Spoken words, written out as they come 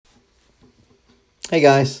Hey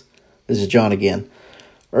guys, this is John again.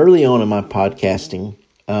 Early on in my podcasting,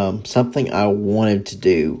 something I wanted to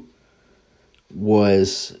do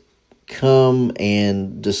was come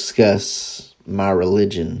and discuss my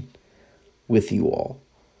religion with you all.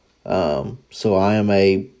 So I am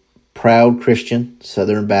a proud Christian,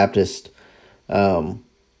 Southern Baptist. Growing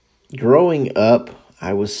up,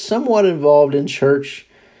 I was somewhat involved in church.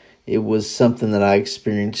 It was something that I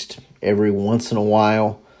experienced every once in a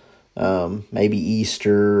while. Maybe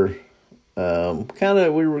Easter, we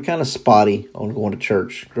were kind of spotty on going to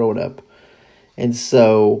church growing up. And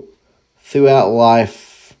so throughout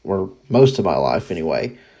life, or most of my life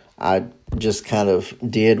anyway, I just kind of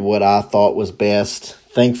did what I thought was best.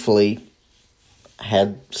 Thankfully,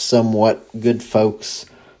 had somewhat good folks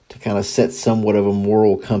to kind of set somewhat of a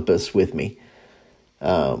moral compass with me.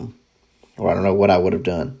 Or I don't know what I would have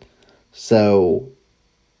done. So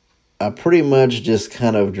I pretty much just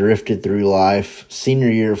kind of drifted through life. Senior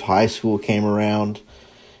year of high school came around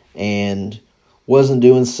and wasn't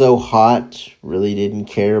doing so hot. Really didn't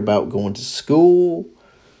care about going to school.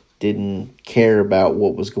 Didn't care about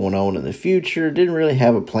what was going on in the future. Didn't really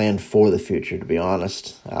have a plan for the future, to be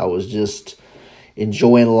honest. I was just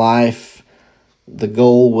enjoying life. The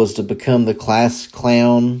goal was to become the class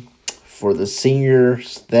clown for the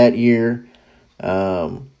seniors that year.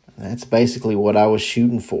 That's basically what I was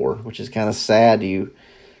shooting for, which is kind of sad. You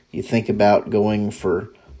think about going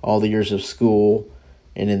for all the years of school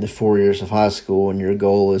and in the 4 years of high school, and your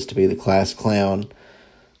goal is to be the class clown.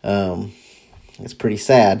 It's pretty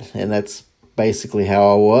sad, and that's basically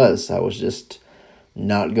how I was. I was just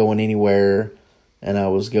not going anywhere, and I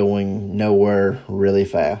was going nowhere really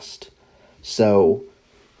fast. So,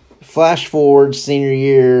 flash forward, senior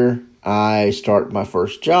year, I start my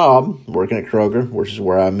first job working at Kroger, which is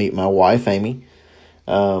where I meet my wife, Amy.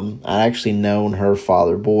 I'd actually known her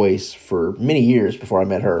father, Boyce, for many years before I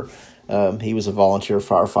met her. He was a volunteer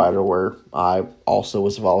firefighter where I also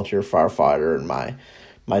was a volunteer firefighter, and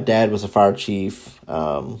my dad was a fire chief,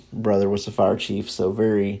 brother was a fire chief, so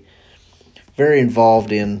very, very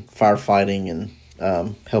involved in firefighting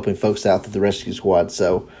and helping folks out through the rescue squad.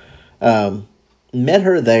 So met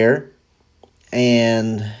her there.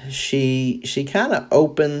 And she kind of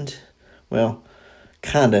opened, well,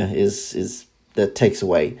 kind of is that takes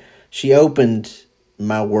away. She opened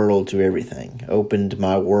my world to everything. Opened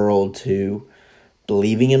my world to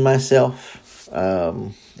believing in myself.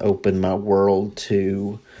 Opened my world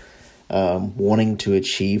to wanting to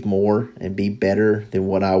achieve more and be better than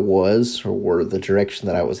what I was or the direction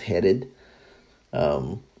that I was headed.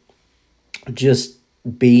 Just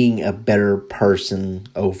being a better person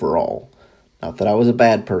overall. Not that I was a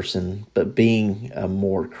bad person, but being a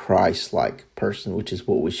more Christ-like person, which is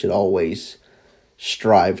what we should always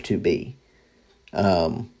strive to be.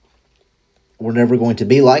 We're never going to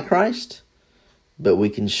be like Christ, but we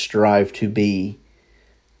can strive to be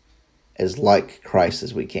as like Christ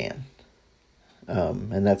as we can.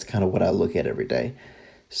 And that's kind of what I look at every day.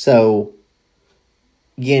 So,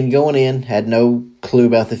 again, going in, had no clue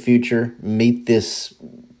about the future, meet this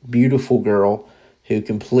beautiful girl who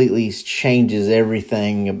completely changes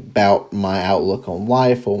everything about my outlook on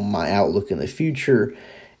life, on my outlook in the future,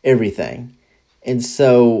 everything. And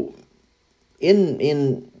so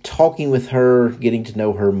in talking with her, getting to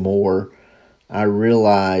know her more, I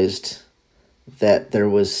realized that there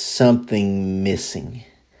was something missing.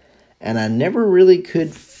 And I never really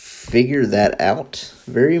could figure that out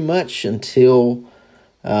very much until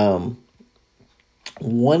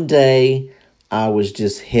one day I was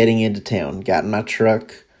just heading into town, got in my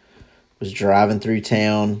truck, was driving through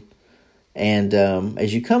town, and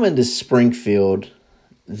as you come into Springfield,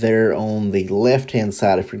 there on the left-hand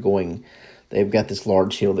side, if you're going, they've got this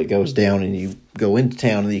large hill that goes down, and you go into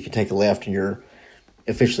town, and then you can take a left, and you're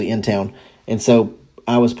officially in town. And so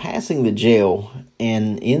I was passing the jail,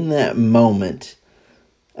 and in that moment,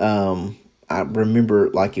 I remember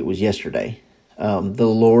like it was yesterday, the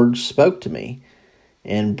Lord spoke to me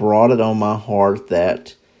and brought it on my heart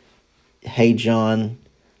that, hey, John,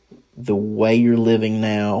 the way you're living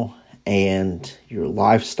now and your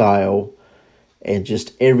lifestyle and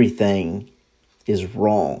just everything is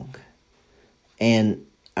wrong. And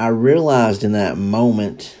I realized in that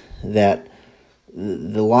moment that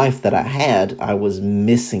the life that I had, I was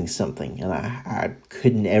missing something, and I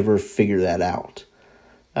couldn't ever figure that out.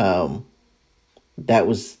 That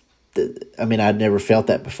was, I'd never felt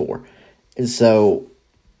that before. And so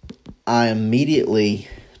I immediately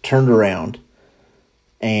turned around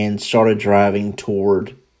and started driving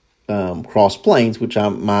toward Cross Plains, which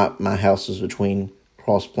my house was between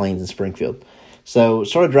Cross Plains and Springfield. So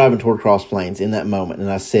started driving toward Cross Plains in that moment, and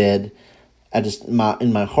I said,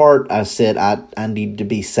 in my heart, I said, I need to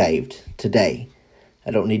be saved today.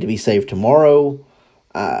 I don't need to be saved tomorrow,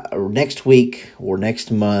 or next week, or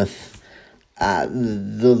next month.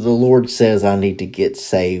 The Lord says I need to get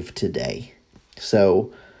saved today.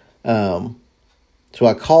 So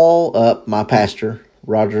I call up my pastor,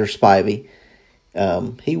 Roger Spivey.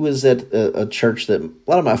 He was at a church that a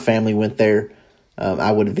lot of my family went there.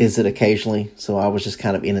 I would visit occasionally, so I was just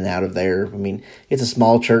kind of in and out of there. I mean, it's a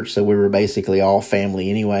small church, so we were basically all family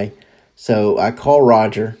anyway. So I call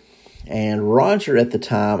Roger, and Roger at the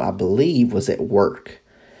time, I believe, was at work.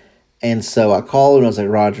 And so I called him, and I was like,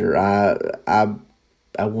 Roger, I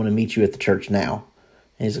want to meet you at the church now.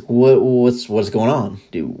 And he's like, what's going on?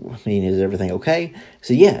 Is everything okay? I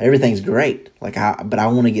said, yeah, everything's great. But I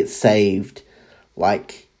want to get saved,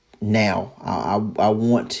 like, now. I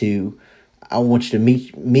want you to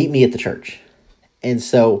meet me at the church. And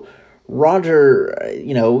so Roger,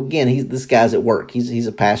 again, this guy's at work. He's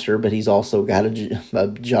a pastor, but he's also got a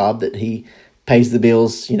job that he pays the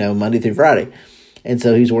bills, Monday through Friday. And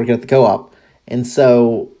so he's working at the co-op. And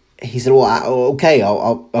so he said, well,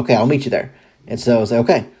 I'll meet you there. And so I was like,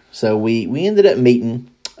 okay. So we ended up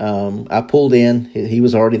meeting. I pulled in. He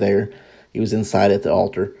was already there. He was inside at the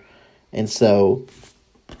altar. And so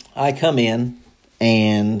I come in,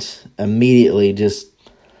 and immediately, just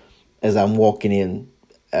as I'm walking in,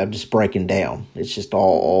 I'm just breaking down. It's just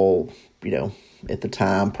all at the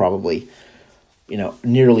time, probably,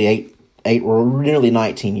 nearly nearly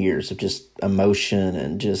 19 years of just emotion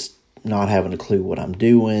and just not having a clue what I'm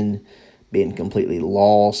doing, being completely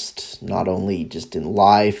lost, not only just in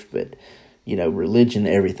life, but, religion,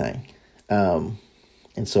 everything. And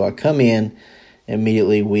so I come in,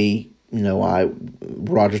 immediately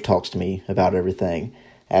Roger talks to me about everything,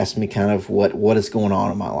 asks me kind of what is going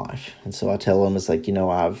on in my life. And so I tell him, it's like,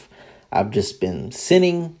 I've just been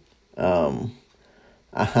sinning. I'm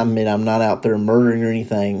not out there murdering or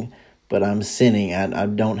anything, but I'm sinning. I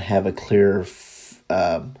don't have a clear,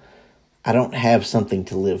 I don't have something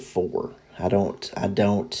to live for. I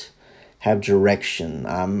don't have direction.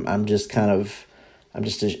 I'm just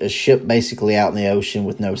a ship basically out in the ocean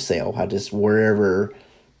with no sail. I just, wherever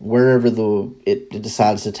it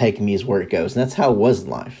decides to take me is where it goes. And that's how it was in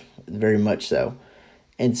life, very much so.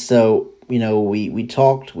 And so, we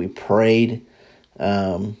talked, we prayed.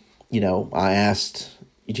 I asked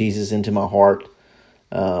Jesus into my heart,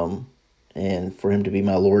 and for him to be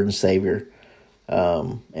my Lord and Savior,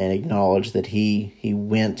 and acknowledge that he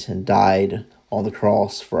went and died on the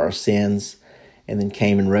cross for our sins, and then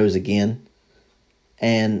came and rose again.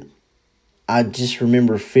 And I just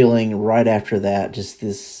remember feeling right after that, just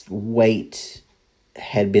this weight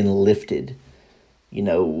had been lifted.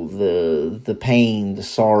 The pain, the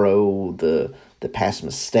sorrow, the past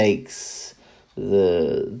mistakes,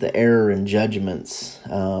 the error and judgments,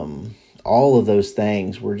 all of those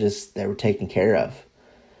things they were taken care of.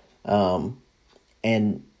 And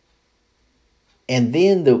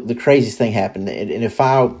then the craziest thing happened. And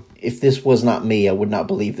if this was not me, I would not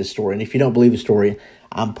believe the story. And if you don't believe the story,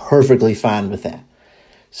 I'm perfectly fine with that.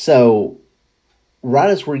 So right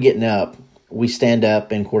as we're getting up, we stand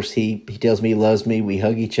up, and of course he tells me he loves me. We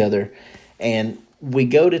hug each other, and we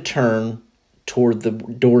go to turn toward the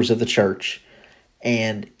doors of the church.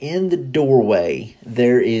 And in the doorway,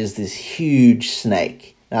 there is this huge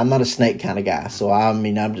snake. Now, I'm not a snake kind of guy, so I'm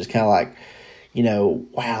just kind of like,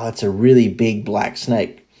 wow, that's a really big black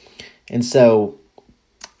snake. And so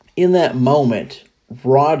in that moment,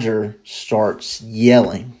 Roger starts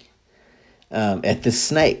yelling at the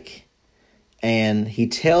snake. And he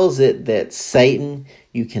tells it that, Satan,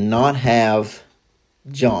 you cannot have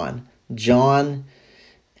John. John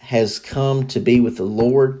has come to be with the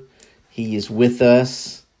Lord. He is with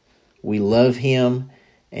us. We love him.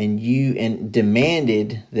 And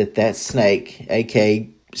demanded that snake, aka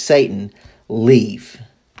Satan, leave.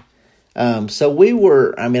 So we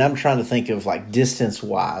were, I'm trying to think of like distance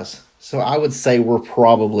wise. So I would say we're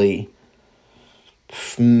probably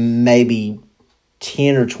maybe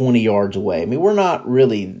 10 or 20 yards away. We're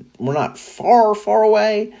not far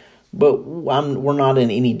away, but we're not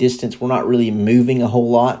in any distance. We're not really moving a whole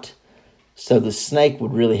lot. So the snake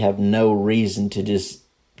would really have no reason to just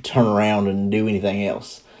turn around and do anything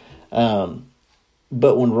else. But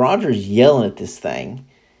when Roger's yelling at this thing,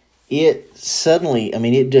 it suddenly,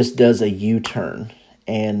 it just does a U-turn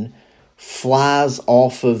and flies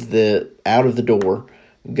out of the door,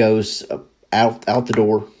 goes out the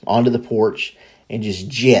door onto the porch, and just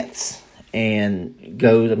jets and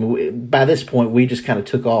goes. By this point, we just kind of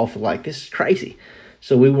took off like, this is crazy.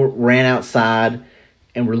 So we ran outside,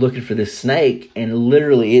 and we're looking for this snake, and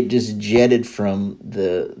literally it just jetted from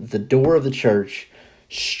the door of the church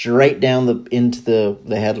straight down into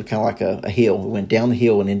they had kind of like a hill. It went down the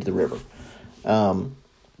hill and into the river. And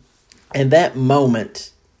that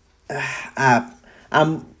moment,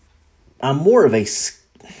 I'm more of I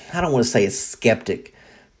don't want to say a skeptic,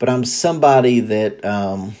 but I'm somebody that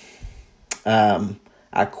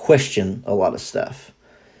I question a lot of stuff.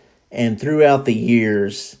 And throughout the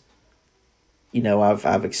years,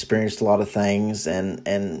 I've experienced a lot of things, and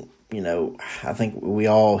I think we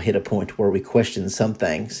all hit a point where we question some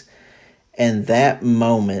things. And that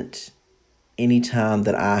moment, anytime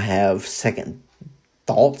that I have second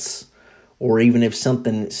thoughts, or even if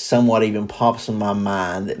something somewhat even pops in my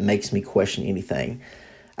mind that makes me question anything,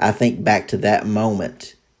 I think back to that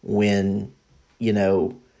moment when,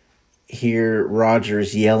 here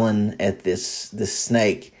Roger's yelling at this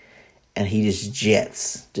snake, and he just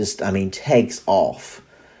jets, takes off.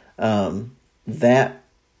 That,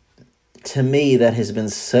 to me, that has been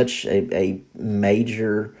such a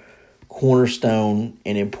major cornerstone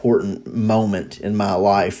and important moment in my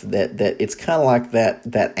life that it's kind of like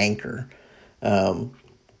that anchor.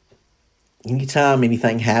 Anytime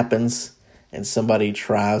anything happens and somebody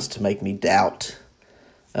tries to make me doubt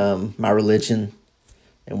my religion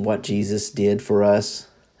and what Jesus did for us,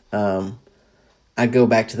 I go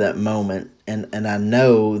back to that moment, and I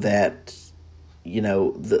know that,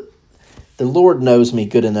 the Lord knows me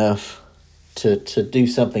good enough to do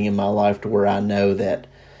something in my life to where I know that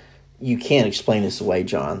you can't explain this away,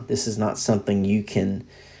 John. This is not something you can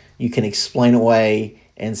explain away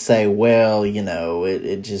and say, well,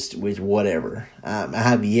 it just was whatever. I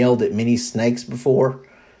have yelled at many snakes before,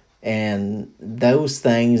 and those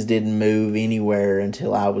things didn't move anywhere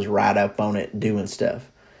until I was right up on it doing stuff.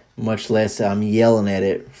 Much less I'm yelling at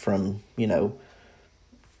it from,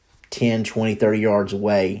 10, 20, 30 yards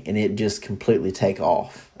away, and it just completely take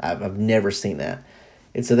off. I've never seen that.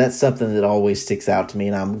 And so that's something that always sticks out to me,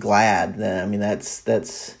 and I'm glad that,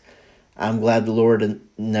 I'm glad the Lord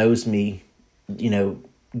knows me,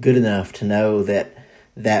 good enough to know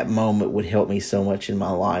that moment would help me so much in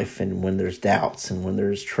my life, and when there's doubts and when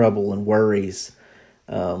there's trouble and worries.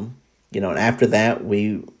 And after that,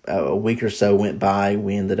 a week or so went by,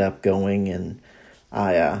 we ended up going, and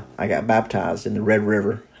I got baptized in the Red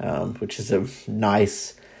River, which is a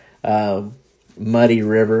nice, muddy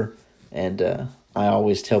river. And I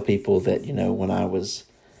always tell people that, when I was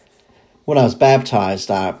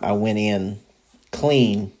baptized, I went in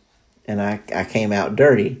clean and I came out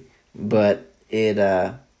dirty, but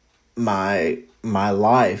my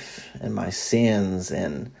life and my sins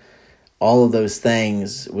and all of those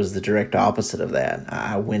things was the direct opposite of that.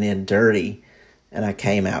 I went in dirty and I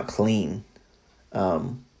came out clean.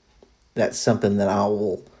 That's something that I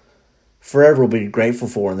will forever be grateful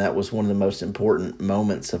for, and that was one of the most important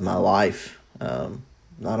moments of my life.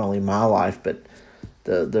 Not only my life, but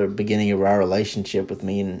the beginning of our relationship with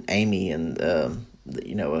me and Amy, and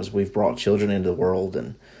as we've brought children into the world,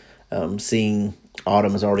 and seeing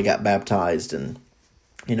Autumn has already got baptized, and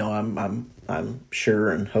I'm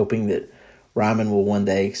sure and hoping that Ryman will one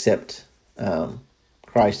day accept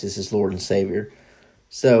Christ as his Lord and Savior.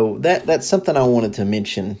 So that's something I wanted to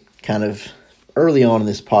mention kind of early on in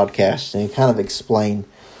this podcast, and kind of explain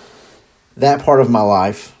that part of my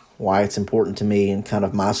life, why it's important to me, and kind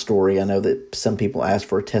of my story. I know that some people ask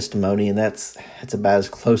for a testimony, and that's about as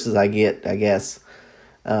close as I get, I guess.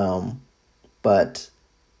 But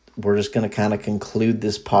we're just going to kind of conclude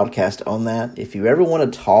this podcast on that. If you ever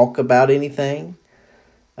want to talk about anything,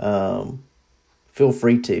 feel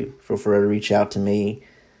free to reach out to me,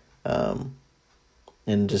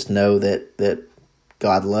 and just know that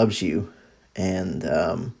God loves you,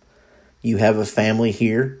 and you have a family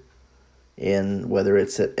here, and whether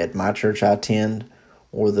it's at my church I attend,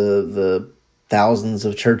 or the thousands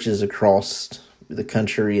of churches across the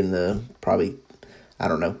country, and the probably,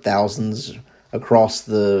 thousands across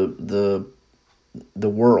the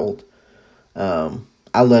world.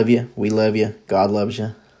 I love you. We love you. God loves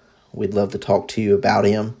you. We'd love to talk to you about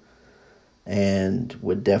him, and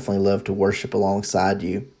would definitely love to worship alongside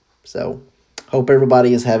you. So, hope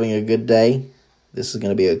everybody is having a good day. This is going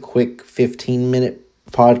to be a quick 15-minute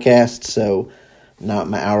podcast, so not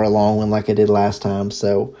my hour-long one like I did last time.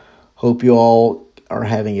 So, hope you all are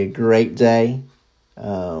having a great day.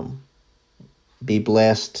 Be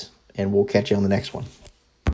blessed, and we'll catch you on the next one.